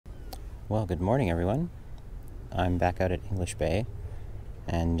Well, good morning, everyone. I'm back out at English Bay,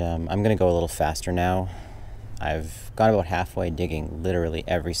 and I'm going to go a little faster now. I've gone about halfway digging literally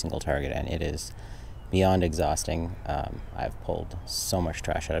every single target, and it is beyond exhausting. I've pulled so much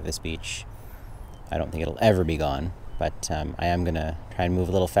trash out of this beach. I don't think it'll ever be gone, but I am going to try and move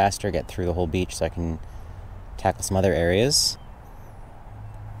a little faster, get through the whole beach so I can tackle some other areas.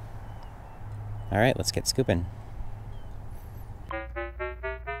 All right, let's get scooping.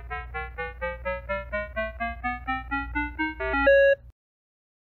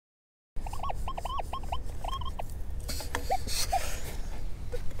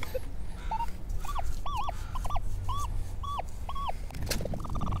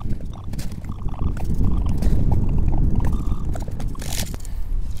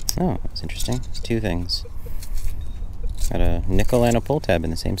 Oh, that's interesting. Two things. Got a nickel and a pull tab in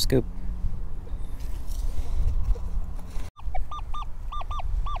the same scoop.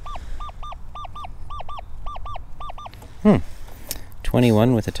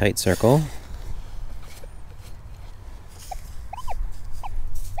 21 with a tight circle.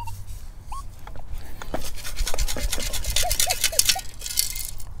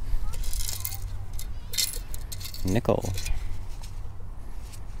 Nickel.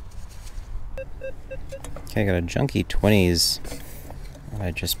 Okay, I got a junky 20s that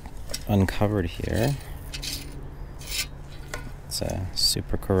I just uncovered here. It's a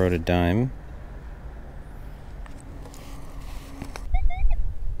super corroded dime.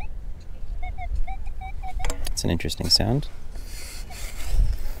 It's an interesting sound.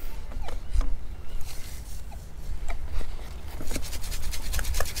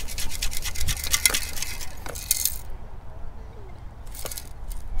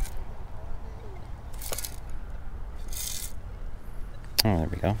 Oh, there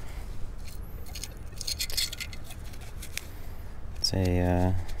we go. It's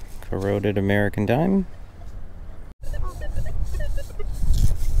a corroded American dime.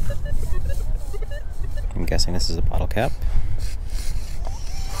 I'm guessing this is a bottle cap.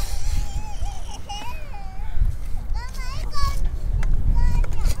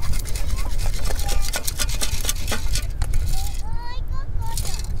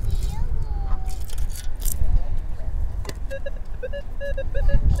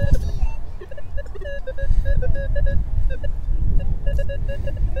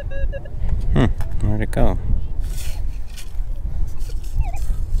 Where'd it go?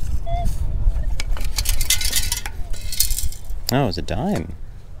 Oh, it was a dime.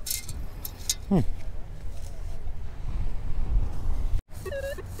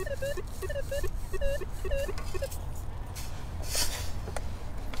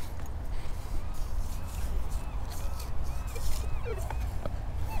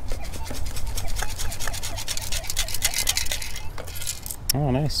 Oh,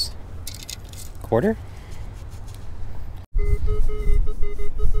 nice. Quarter?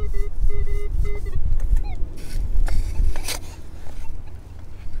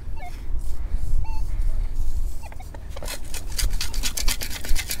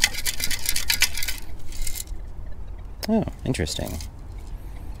 Oh, interesting.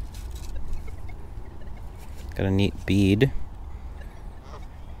 Got a neat bead.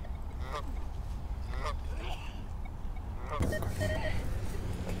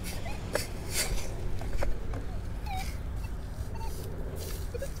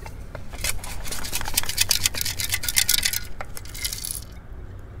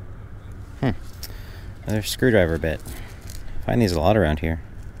 Another screwdriver bit. Find these a lot around here.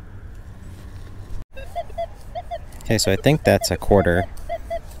 Okay, so I think that's a quarter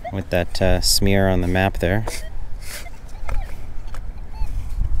with that smear on the map there.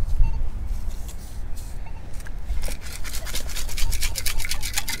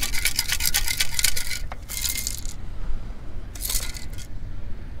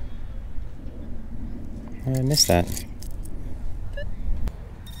 I missed that.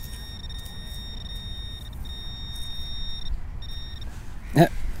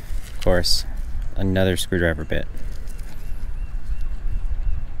 Of course, another screwdriver bit.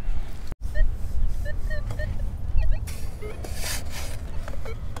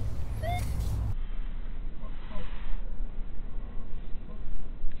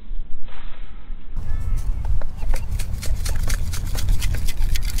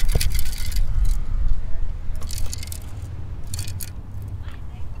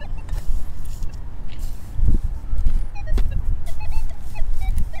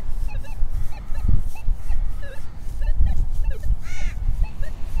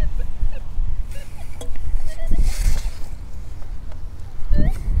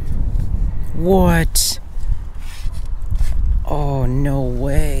 What? Oh, no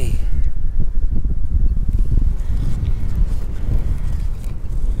way.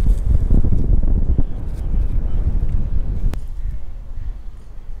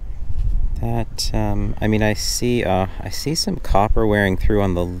 I mean, I see some copper wearing through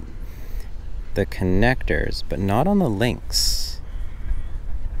on the connectors, but not on the links.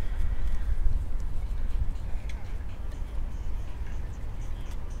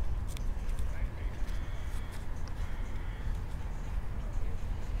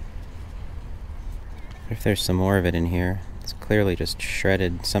 What if there's some more of it in here? It's clearly just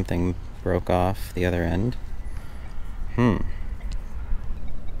shredded. Something broke off the other end.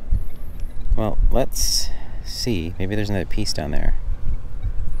 Well, let's see. Maybe there's another piece down there.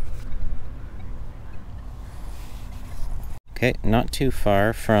 Okay, not too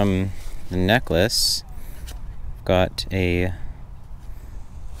far from the necklace. Got a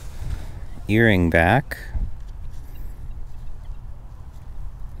earring back.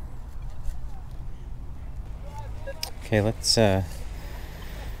 Okay, let's go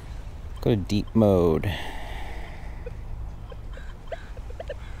to deep mode.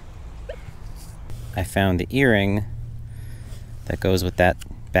 I found the earring that goes with that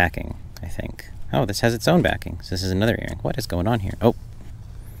backing, I think. Oh, this has its own backing. So this is another earring. What is going on here? Oh.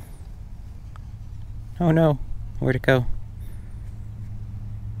 Oh no. Where'd it go?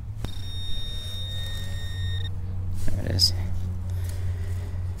 There it is.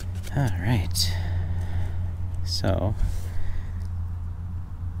 Alright. So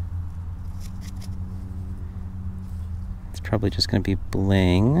it's probably just going to be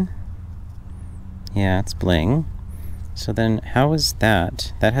bling. Yeah, it's bling. So then how is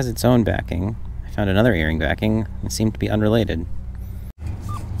that? That has its own backing. I found another earring backing. It seemed to be unrelated.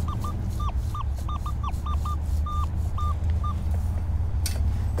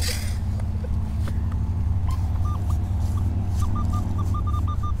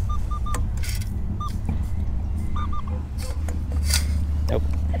 Nope.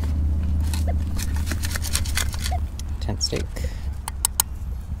 Tent stake.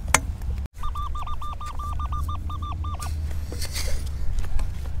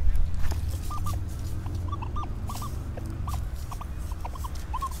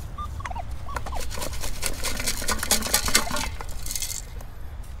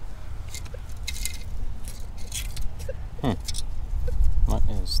 What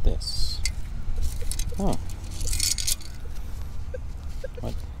is this? Oh.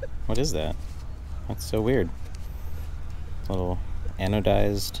 What is that? That's so weird. A little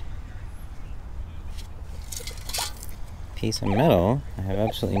anodized piece of metal. I have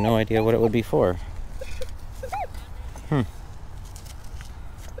absolutely no idea what it would be for.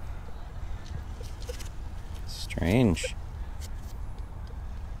 Strange.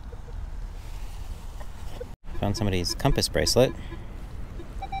 Found somebody's compass bracelet.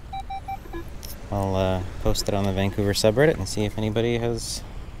 I'll post it on the Vancouver subreddit and see if anybody is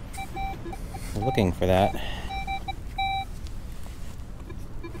looking for that.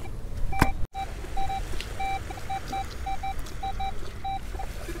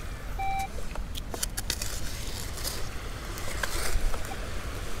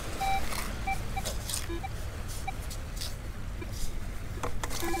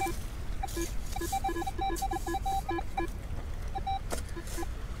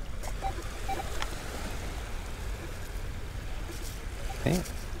 Okay.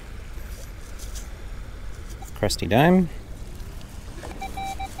 Crusty dime.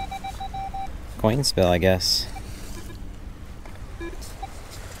 Coin spill, I guess.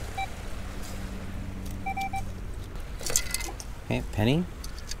 Okay, penny.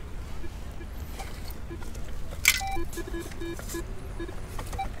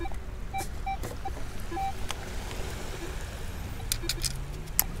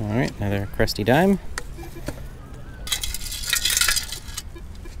 Alright, another crusty dime.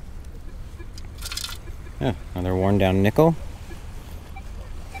 Oh, another worn down nickel.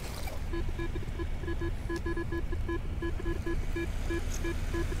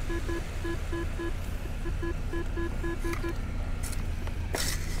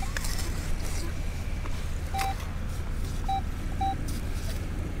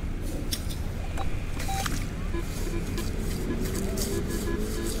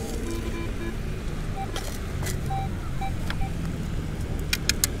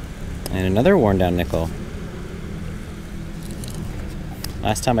 And another worn down nickel.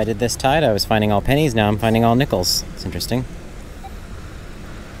 Last time I did this tide, I was finding all pennies. Now I'm finding all nickels. It's interesting.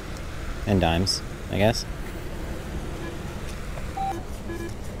 And dimes, I guess.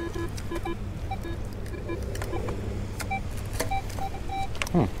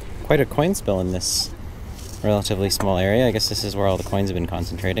 Quite a coin spill in this relatively small area. I guess this is where all the coins have been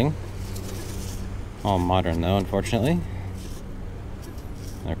concentrating. All modern though, unfortunately.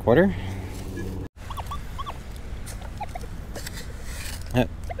 Another quarter.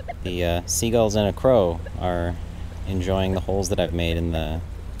 The seagulls and a crow are enjoying the holes that I've made in the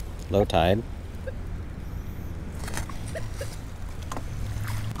low tide.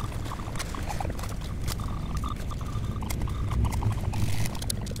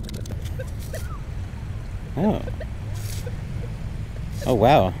 Oh. Oh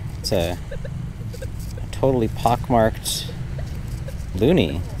wow, it's a totally pockmarked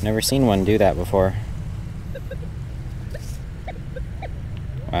loony. Never seen one do that before.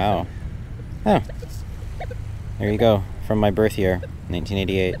 Wow. Oh. There you go, from my birth year,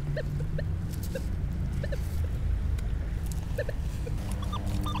 1988.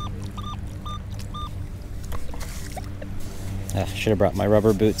 Should have brought my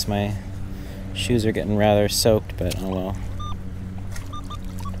rubber boots. My shoes are getting rather soaked, but oh well.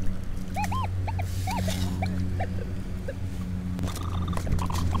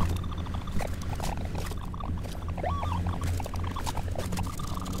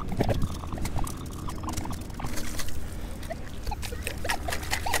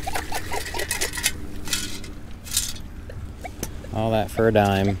 All that for a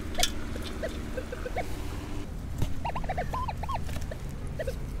dime.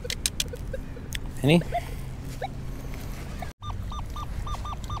 Penny?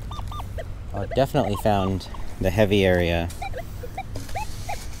 Oh, definitely found the heavy area.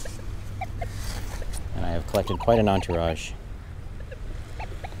 And I have collected quite an entourage.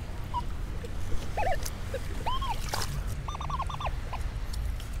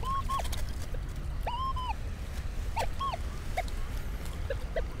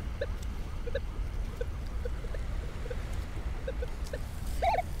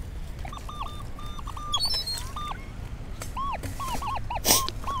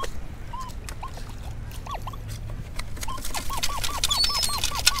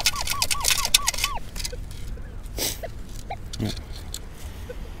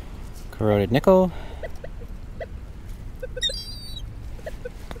 Corroded nickel.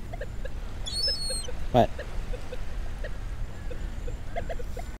 What?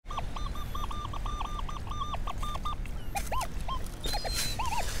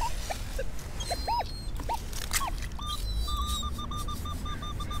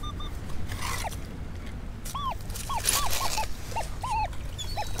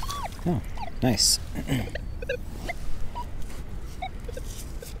 Oh, nice.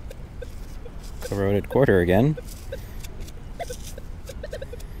 Corroded quarter again.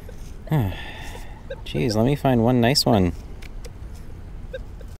 Geez, let me find one nice one.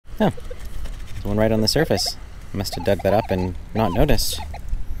 Oh, there's one right on the surface. Must have dug that up and not noticed.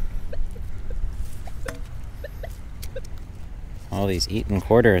 All these eaten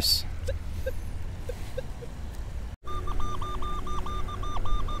quarters.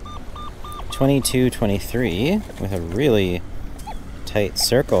 $22.23 with a really tight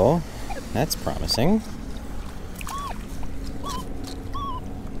circle. That's promising.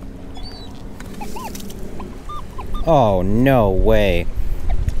 Oh, no way.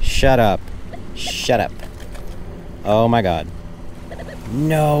 Shut up. Shut up. Oh my god.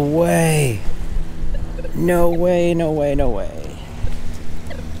 No way. No way, no way, no way.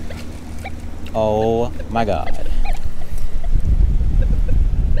 Oh my god.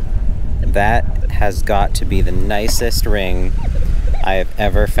 That has got to be the nicest ring I have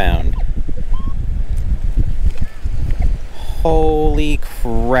ever found. Holy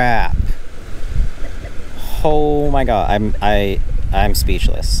crap. Oh my god. I'm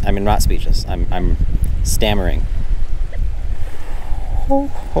speechless. I mean, not speechless. I'm stammering. Ho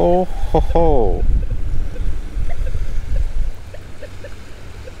ho ho ho.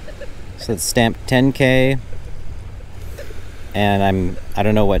 So it's stamped 10K, and I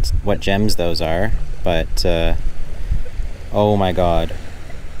don't know what gems those are, but oh my god.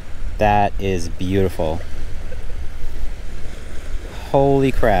 That is beautiful.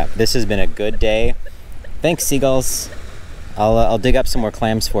 Holy crap, this has been a good day. Thanks, seagulls. I'll dig up some more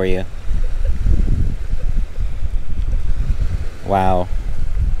clams for you. Wow.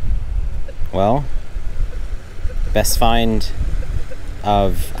 Well, best find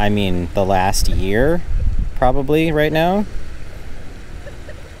of, I mean, the last year, probably, right now.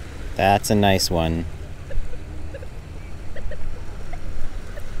 That's a nice one.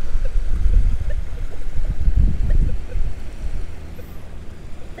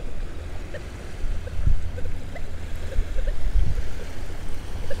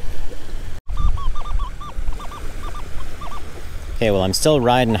 Okay, well, I'm still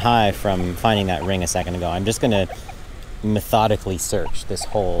riding high from finding that ring a second ago. I'm just gonna methodically search this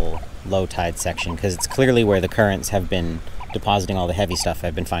whole low tide section, because it's clearly where the currents have been depositing all the heavy stuff.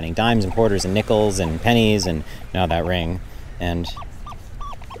 I've been finding dimes and quarters and nickels and pennies, and now that ring. And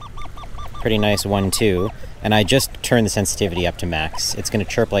pretty nice 1-2, and I just turned the sensitivity up to max. It's going to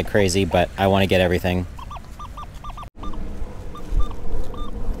chirp like crazy, but I want to get everything.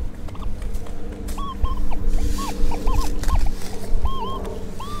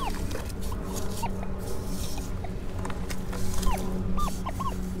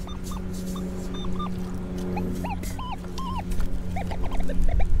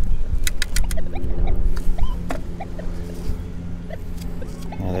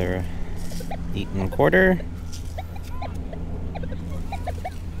 Another eaten quarter.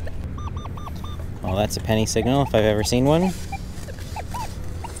 Well, that's a penny signal if I've ever seen one.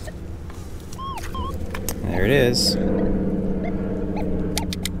 There it is.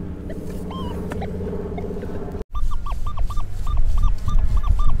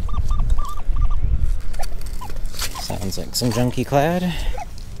 Sounds like some junky clad.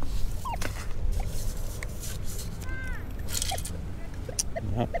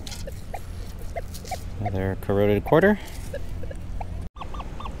 Yep. Another corroded quarter.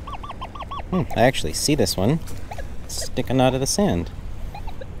 I actually see this one sticking out of the sand.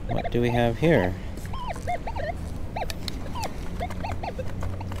 What do we have here?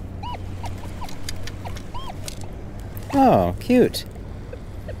 Oh, cute.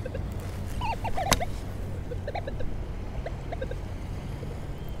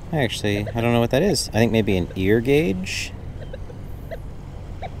 Actually, I don't know what that is. I think maybe an ear gauge.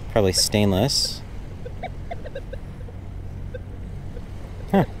 Probably stainless.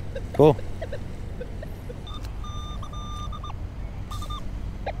 Huh, cool.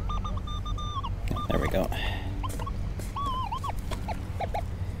 There we go.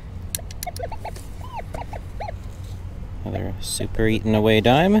 Another super eaten away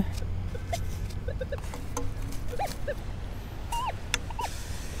dime.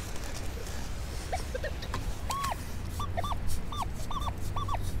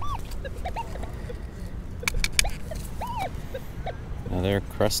 Another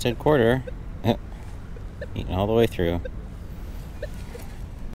crusted quarter. Eaten all the way through.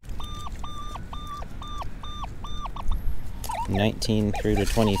 $19 through to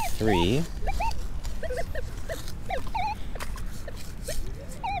 $23.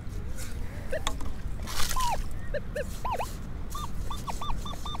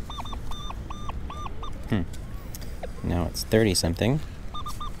 Now it's 30 something.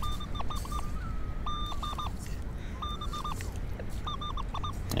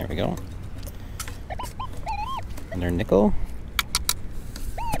 There we go. Another nickel.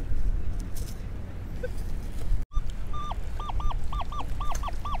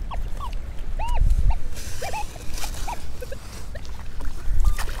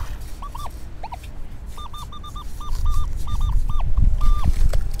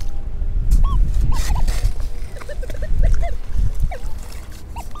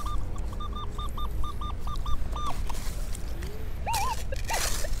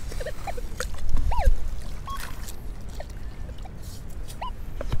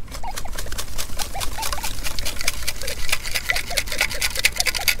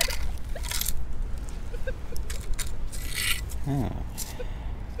 Oh.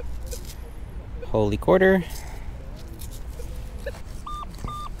 Holy quarter.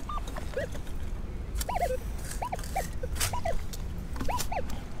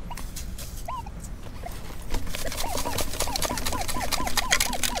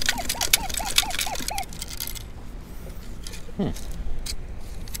 All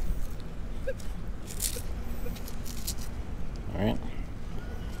right.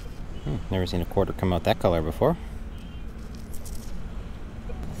 Never seen a quarter come out that color before.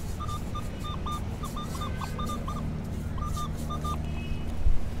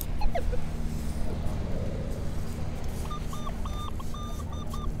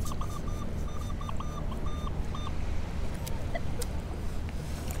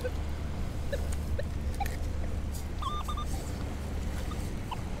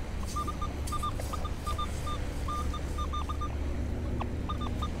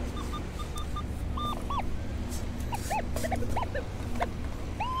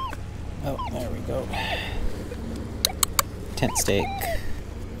 Oh, there we go. Tent stake.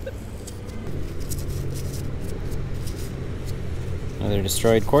 Another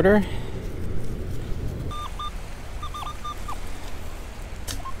destroyed quarter.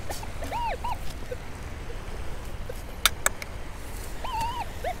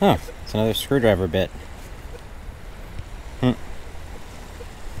 Oh, it's another screwdriver bit.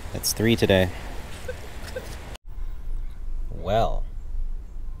 That's 3 today. Well,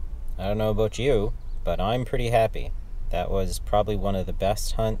 I don't know about you, but I'm pretty happy. That was probably one of the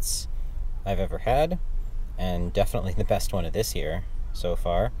best hunts I've ever had, and definitely the best one of this year so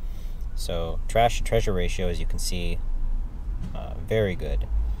far. So trash to treasure ratio, as you can see, very good.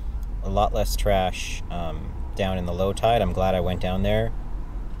 A lot less trash down in the low tide. I'm glad I went down there.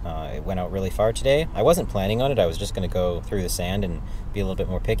 It went out really far today. I wasn't planning on it. I was just going to go through the sand and be a little bit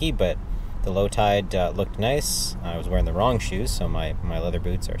more picky, but the low tide looked nice. I was wearing the wrong shoes, so my leather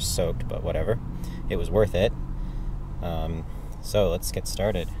boots are soaked, but whatever. It was worth it. So let's get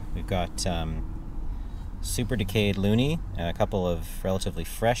started. We've got super decayed loonie, and a couple of relatively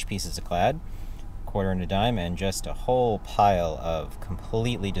fresh pieces of clad, quarter and a dime, and just a whole pile of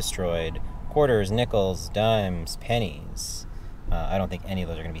completely destroyed quarters, nickels, dimes, pennies. I don't think any of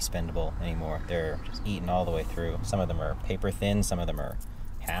those are going to be spendable anymore. They're just eaten all the way through. Some of them are paper thin, some of them are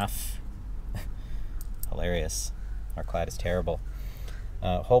half. Hilarious. Our clad is terrible.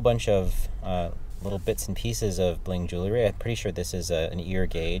 A whole bunch of little bits and pieces of bling jewelry. I'm pretty sure this is an ear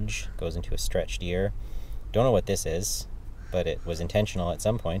gauge. Goes into a stretched ear. Don't know what this is, but it was intentional at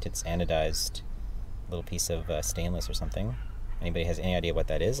some point. It's anodized little piece of stainless or something. Anybody has any idea what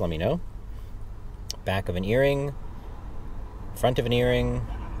that is, let me know. Back of an earring. Front of an earring,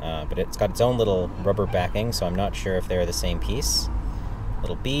 but it's got its own little rubber backing, so I'm not sure if they're the same piece.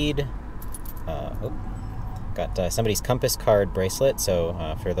 Little bead. Got somebody's compass card bracelet,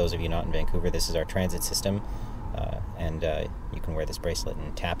 so for those of you not in Vancouver, this is our transit system, and you can wear this bracelet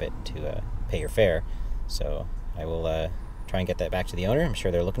and tap it to pay your fare. So I will try and get that back to the owner. I'm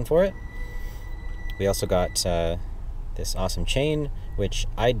sure they're looking for it. We also got this awesome chain, which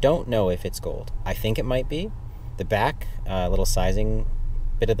I don't know if it's gold. I think it might be. The back little sizing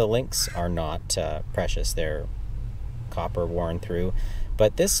bit of the links are not precious. They're copper worn through.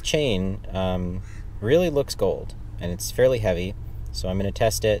 But this chain really looks gold, and it's fairly heavy. So I'm going to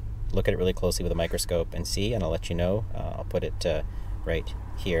test it, look at it really closely with a microscope and see, and I'll let you know. I'll put it right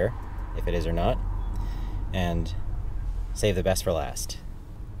here, if it is or not, and save the best for last.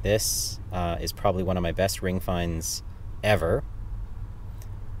 This is probably one of my best ring finds ever.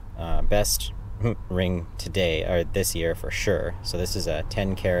 Best ring today, or this year for sure. So this is a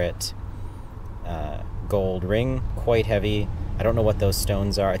 10 karat gold ring, quite heavy. I don't know what those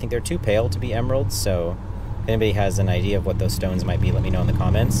stones are. I think they're too pale to be emeralds, so if anybody has an idea of what those stones might be, let me know in the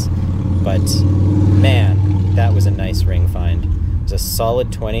comments. But man, that was a nice ring find. It was a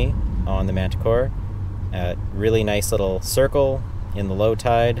solid 20 on the Manticore. Really nice little circle in the low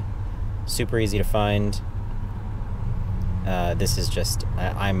tide, super easy to find. This is just,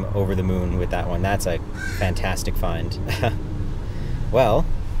 I'm over the moon with that one. That's a fantastic find. Well,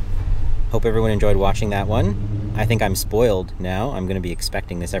 hope everyone enjoyed watching that one. I think I'm spoiled now. I'm going to be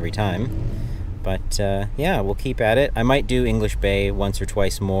expecting this every time. But yeah, we'll keep at it. I might do English Bay once or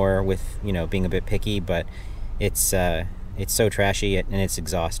twice more with, you know, being a bit picky, but it's so trashy and it's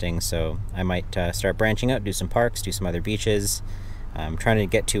exhausting, so I might start branching out, do some parks, do some other beaches. I'm trying to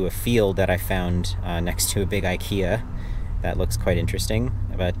get to a field that I found next to a big IKEA. That looks quite interesting,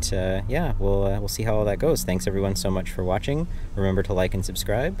 but yeah, we'll see how all that goes. Thanks everyone so much for watching. Remember to like and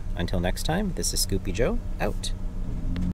subscribe. Until next time, this is Scoopy Joe, out.